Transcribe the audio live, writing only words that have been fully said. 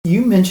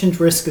You mentioned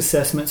risk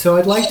assessment, so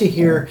I'd like to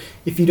hear,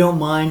 if you don't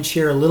mind,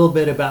 share a little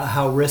bit about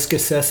how risk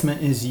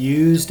assessment is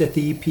used at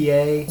the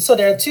EPA. So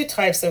there are two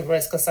types of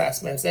risk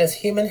assessments. There's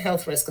human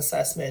health risk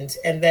assessment,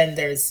 and then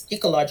there's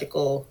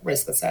ecological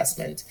risk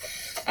assessment.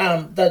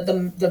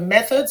 The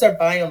methods are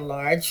by and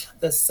large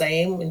the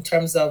same in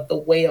terms of the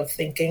way of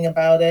thinking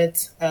about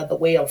it, the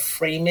way of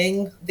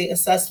framing the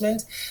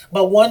assessment,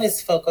 but one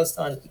is focused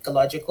on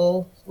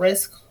ecological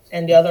risk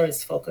and the other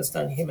is focused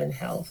on human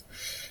health.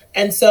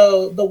 And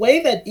so the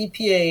way that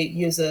EPA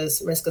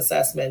uses risk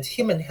assessment,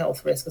 human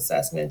health risk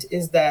assessment,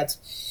 is that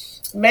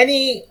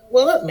many,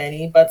 well, not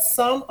many, but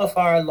some of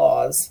our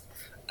laws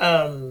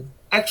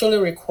actually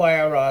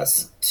require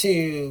us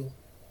to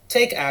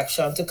take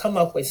action to come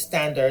up with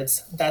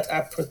standards that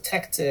are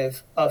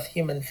protective of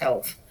human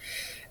health.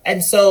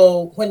 And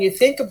so when you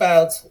think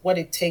about what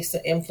it takes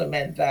to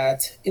implement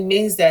that, it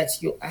means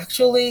that you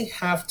actually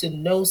have to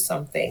know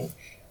something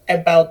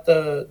about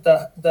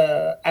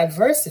the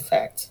adverse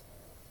effect,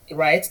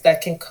 right,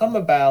 that can come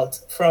about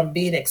from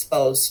being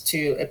exposed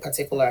to a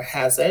particular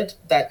hazard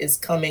that is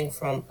coming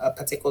from a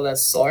particular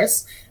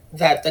source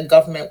that the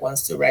government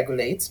wants to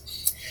regulate.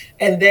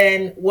 And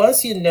then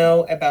once you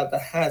know about the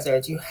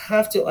hazard, you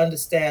have to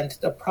understand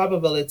the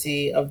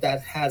probability of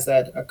that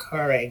hazard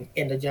occurring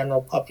in the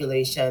general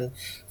population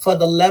for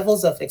the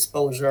levels of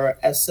exposure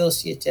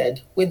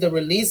associated with the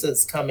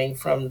releases coming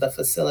from the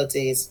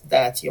facilities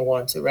that you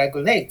want to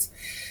regulate.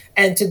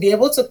 And to be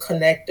able to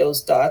connect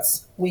those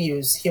dots, we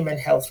use human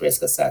health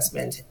risk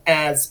assessment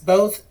as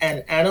both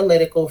an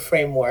analytical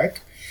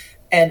framework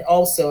and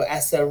also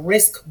as a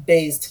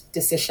risk-based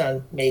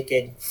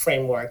decision-making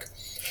framework.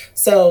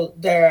 So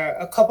there are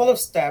a couple of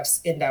steps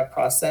in that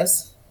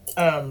process.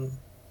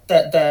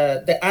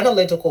 The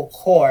analytical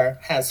core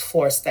has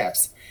 4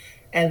 steps,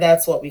 and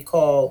that's what we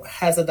call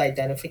hazard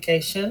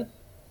identification,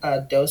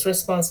 dose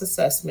response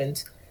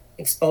assessment,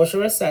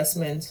 exposure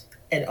assessment,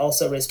 and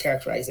also risk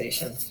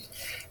characterization.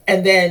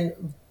 And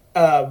then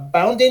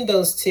bounding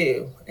those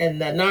two, and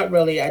not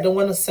really, I don't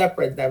want to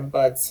separate them,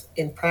 but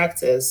in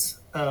practice,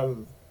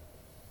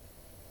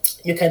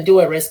 you can do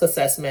a risk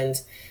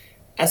assessment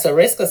as a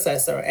risk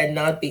assessor and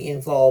not be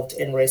involved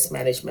in risk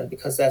management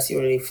because that's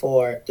usually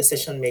for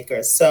decision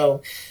makers.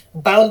 So,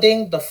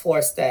 bounding the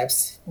 4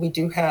 steps, we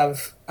do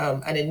have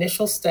an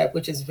initial step,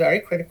 which is very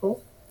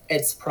critical.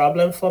 It's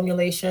problem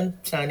formulation,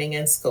 planning,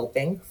 and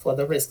scoping for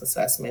the risk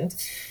assessment.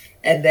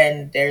 And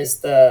then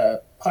there's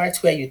the part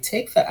where you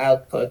take the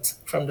output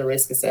from the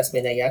risk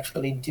assessment and you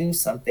actually do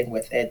something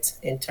with it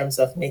in terms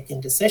of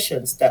making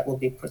decisions that will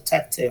be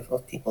protective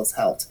of people's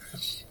health.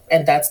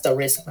 And that's the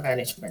risk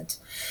management.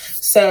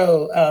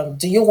 So,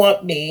 do you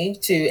want me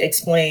to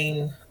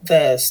explain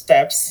the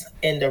steps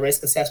in the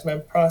risk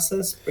assessment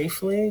process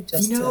briefly?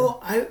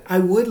 I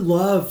would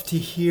love to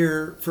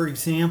hear, for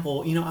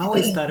example, I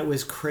always thought it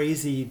was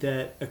crazy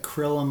that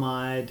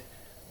acrylamide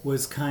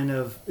was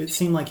it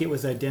seemed like it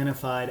was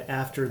identified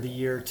after the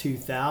year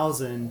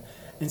 2000.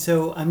 And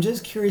so I'm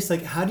just curious,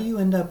 how do you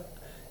end up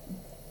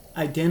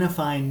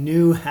identifying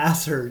new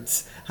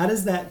hazards? How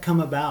does that come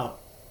about?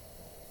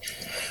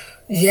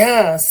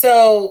 Yeah,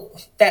 so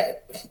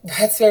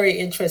that's very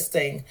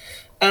interesting.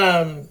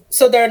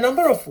 So there are a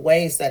number of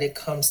ways that it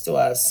comes to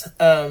us.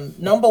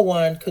 Number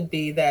one could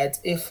be that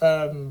if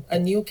a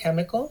new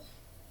chemical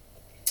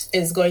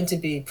is going to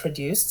be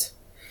produced,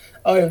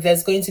 or if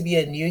there's going to be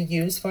a new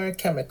use for a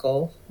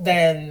chemical,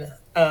 then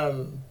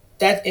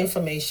that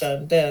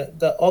information,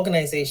 the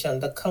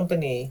organization, the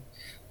company,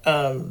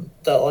 or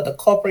the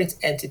corporate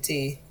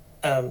entity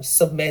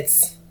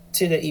submits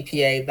to the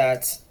EPA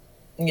that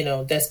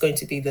there's going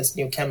to be this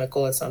new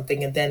chemical or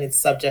something, and then it's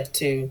subject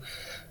to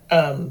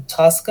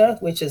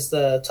TSCA, which is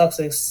the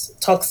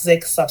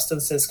Toxic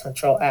Substances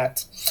Control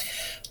Act.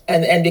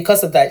 And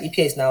because of that,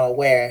 EPA is now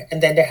aware,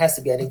 and then there has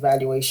to be an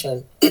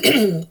evaluation.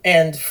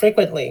 And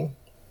frequently,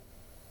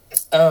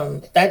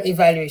 that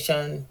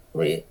evaluation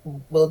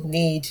will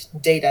need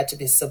data to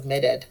be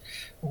submitted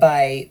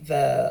by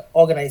the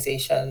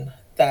organization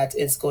that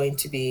is going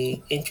to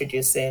be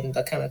introducing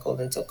the chemical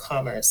into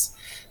commerce.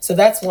 So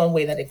that's one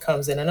way that it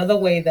comes in. Another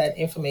way that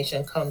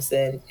information comes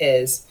in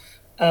is,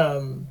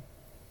 because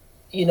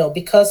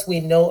we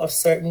know of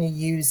certain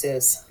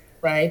uses,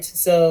 right?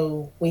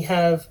 So we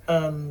have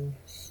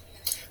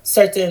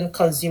certain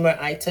consumer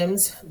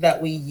items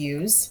that we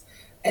use.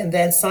 And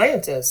then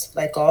scientists,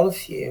 like all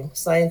of you,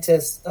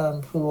 scientists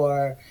who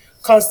are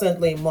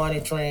constantly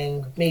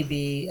monitoring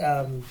maybe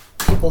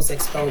people's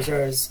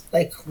exposures,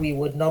 like we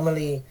would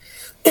normally,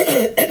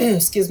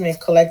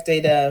 collect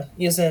data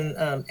using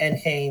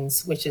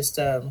NHANES, which is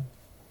the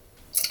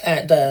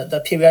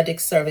periodic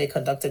survey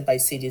conducted by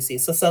CDC.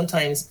 So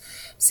sometimes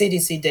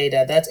CDC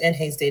data, that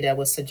NHANES data,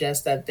 would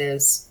suggest that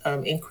there's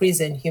increase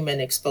in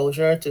human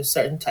exposure to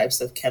certain types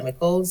of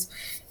chemicals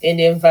in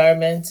the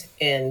environment,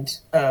 and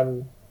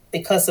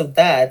because of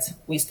that,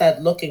 we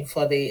start looking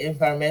for the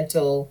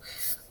environmental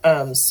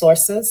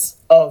sources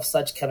of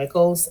such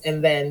chemicals.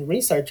 And then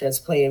researchers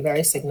play a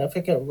very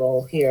significant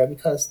role here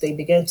because they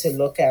begin to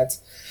look at,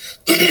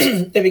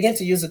 they begin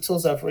to use the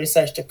tools of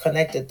research to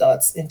connect the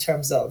dots in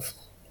terms of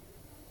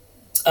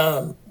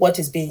what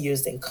is being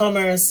used in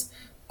commerce,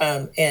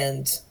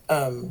 and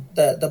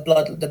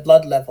the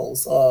blood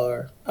levels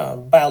or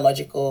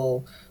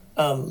biological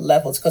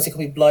levels, because it could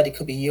be blood, it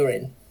could be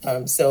urine.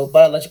 So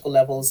biological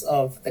levels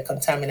of the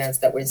contaminants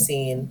that we're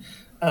seeing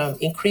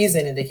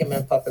increasing in the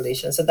human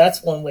population. So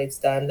that's one way it's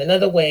done.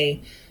 Another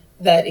way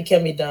that it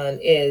can be done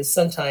is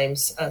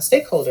sometimes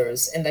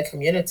stakeholders in the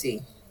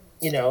community,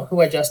 who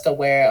are just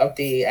aware of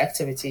the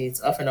activities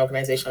of an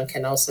organization,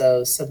 can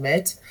also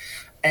submit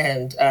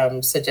and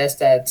suggest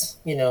that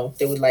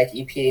they would like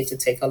EPA to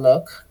take a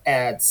look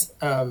at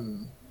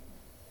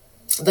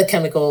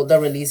the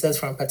releases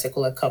from a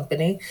particular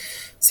company.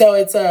 So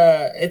it's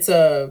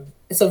a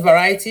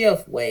variety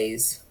of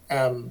ways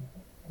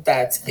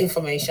that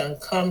information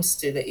comes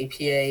to the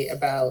EPA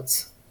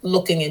about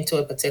looking into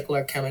a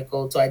particular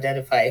chemical to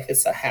identify if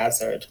it's a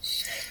hazard.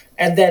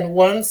 And then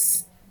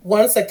once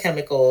a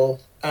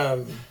chemical,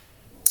 and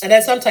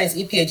then sometimes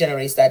EPA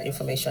generates that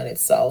information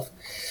itself.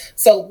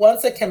 So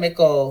once a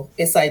chemical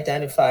is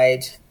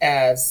identified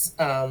as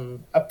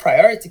a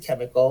priority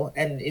chemical,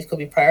 and it could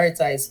be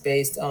prioritized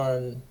based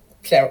on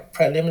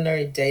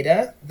preliminary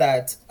data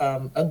that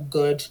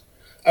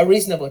a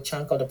reasonable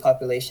chunk of the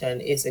population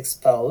is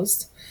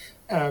exposed.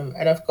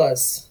 And of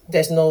course,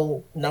 there's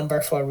no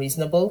number for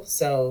reasonable,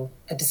 so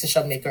a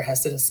decision maker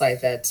has to decide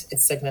that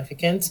it's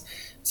significant.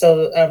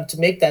 So to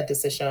make that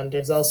decision,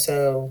 there's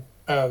also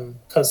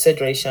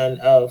consideration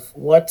of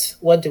what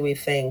do we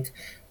think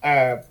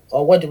or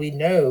what do we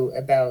know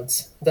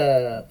about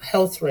the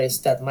health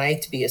risks that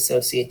might be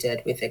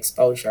associated with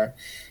exposure.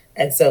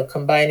 And so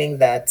combining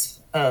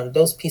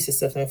those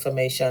pieces of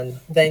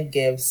information then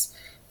gives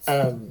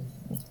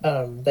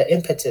the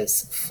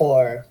impetus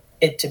for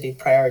it to be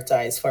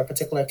prioritized, for a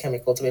particular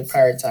chemical to be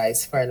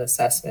prioritized for an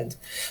assessment.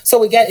 So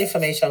we get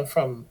information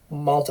from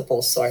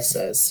multiple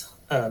sources,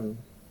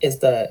 is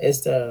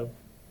the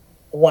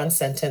one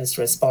sentence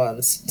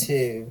response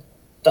to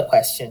the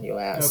question you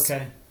asked.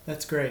 Okay,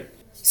 that's great.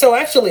 So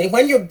actually,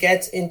 when you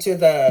get into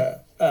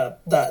the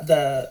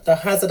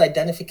hazard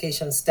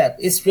identification step,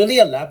 it's really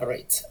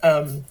elaborate.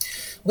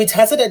 With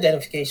hazard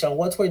identification,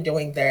 what we're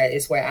doing there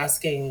is we're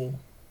asking.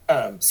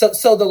 So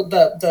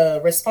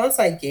the response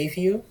I gave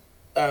you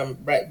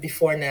right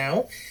before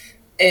now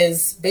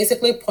is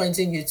basically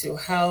pointing you to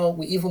how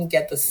we even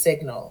get the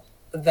signal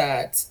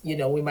that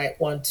we might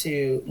want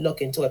to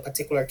look into a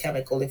particular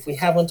chemical if we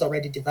haven't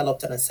already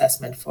developed an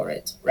assessment for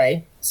it,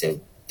 right? So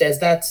there's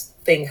that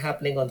thing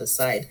happening on the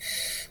side.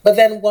 But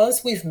then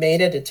once we've made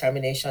a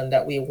determination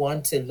that we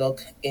want to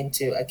look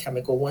into a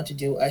chemical, want to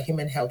do a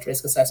human health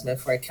risk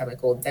assessment for a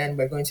chemical, then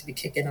we're going to be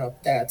kicking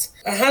up that.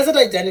 A hazard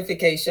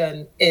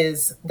identification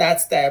is that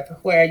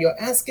step where you're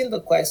asking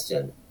the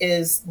question,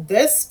 is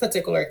this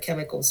particular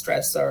chemical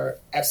stressor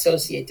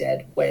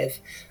associated with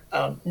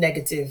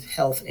negative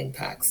health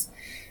impacts?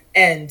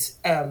 And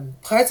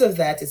part of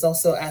that is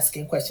also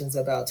asking questions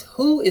about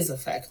who is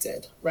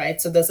affected,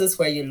 right? So this is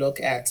where you look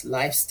at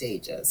life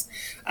stages.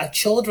 Are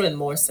children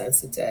more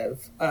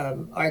sensitive?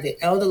 Are the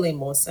elderly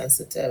more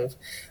sensitive?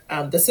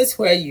 This is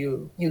where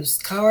you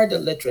scour the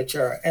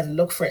literature and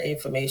look for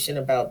information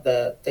about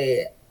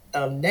the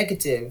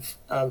negative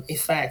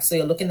effects. So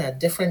you're looking at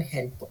different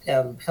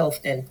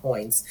health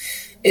endpoints.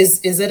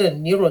 Is it a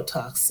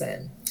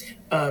neurotoxin?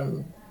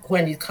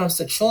 When it comes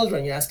to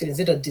children, you're asking, is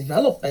it a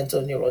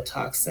developmental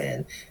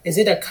neurotoxin? Is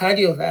it a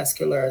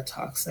cardiovascular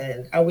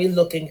toxin? Are we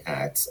looking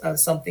at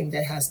something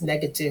that has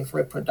negative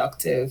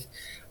reproductive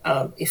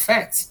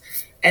effects?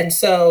 And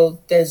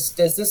so there's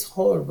this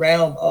whole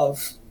realm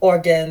of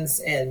organs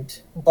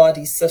and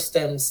body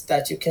systems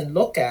that you can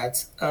look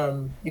at.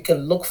 You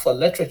can look for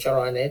literature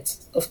on it,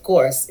 of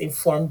course,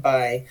 informed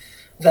by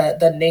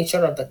the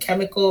nature of the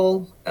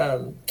chemicals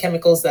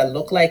that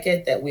look like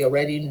it that we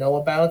already know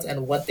about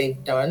and what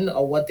they've done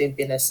or what they've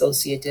been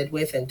associated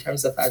with in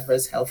terms of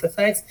adverse health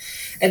effects.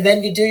 And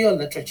then you do your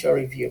literature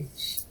review.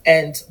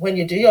 And when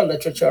you do your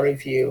literature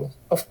review,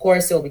 of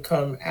course, it'll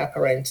become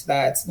apparent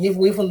that we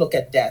even look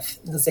at death.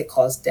 Does it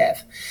cause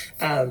death?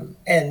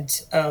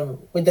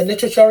 With the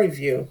literature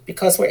review,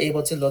 because we're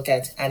able to look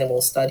at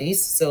animal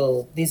studies,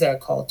 so these are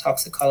called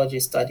toxicology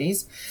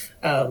studies,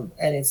 and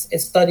it's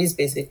studies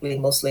basically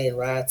mostly in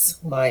rats,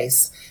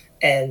 mice,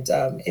 and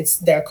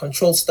they're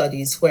controlled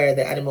studies where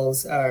the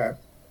animals are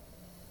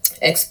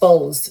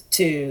exposed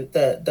to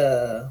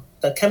the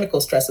chemical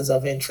stresses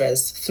of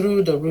interest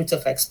through the route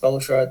of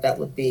exposure that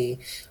would be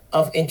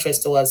of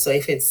interest to us. So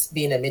if it's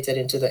being emitted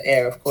into the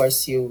air, of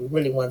course, you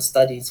really want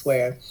studies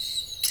where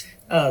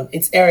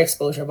it's air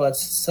exposure, but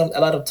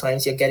a lot of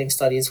times you're getting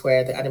studies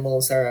where the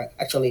animals are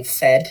actually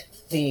fed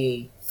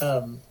the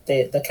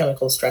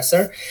chemical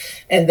stressor.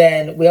 And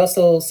then we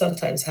also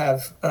sometimes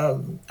have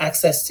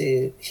access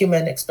to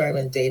human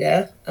experiment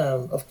data,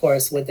 of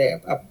course, with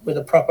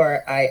the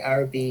proper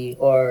IRB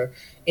or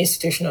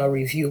institutional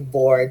review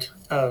board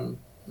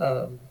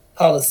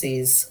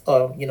policies or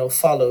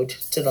followed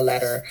to the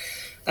letter.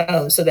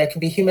 So there can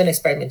be human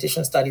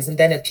experimentation studies and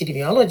then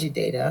epidemiology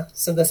data.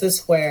 So this is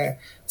where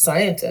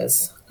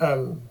scientists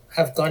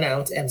have gone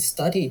out and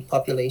studied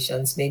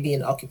populations, maybe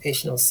in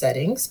occupational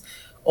settings,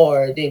 or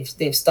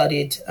they've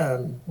studied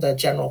the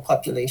general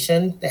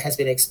population that has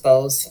been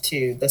exposed to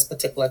this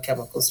particular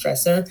chemical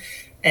stressor,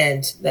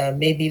 and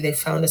maybe they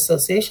found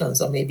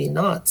associations or maybe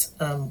not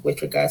with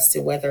regards to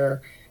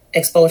whether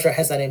exposure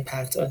has an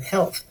impact on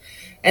health.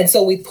 And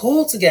so we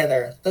pull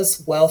together this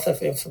wealth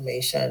of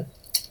information,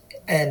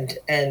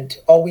 and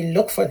or we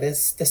look for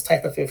this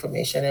type of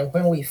information, and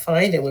when we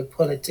find it, we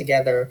pull it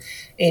together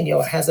in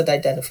your hazard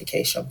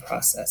identification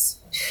process.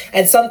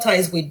 And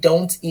sometimes we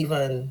don't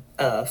even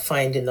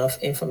find enough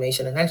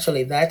information, and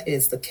actually that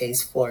is the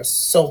case for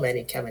so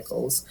many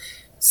chemicals.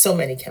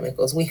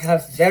 We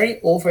have very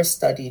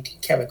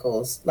overstudied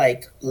chemicals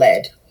like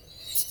lead,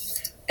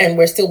 and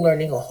we're still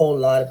learning a whole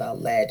lot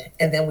about lead.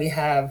 And then we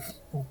have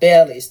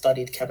barely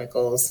studied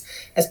chemicals,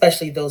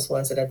 especially those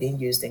ones that are being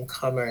used in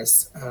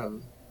commerce,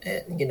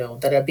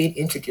 that are being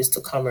introduced to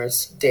commerce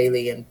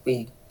daily. And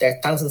there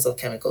are thousands of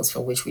chemicals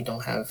for which we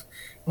don't have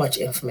much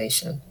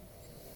information.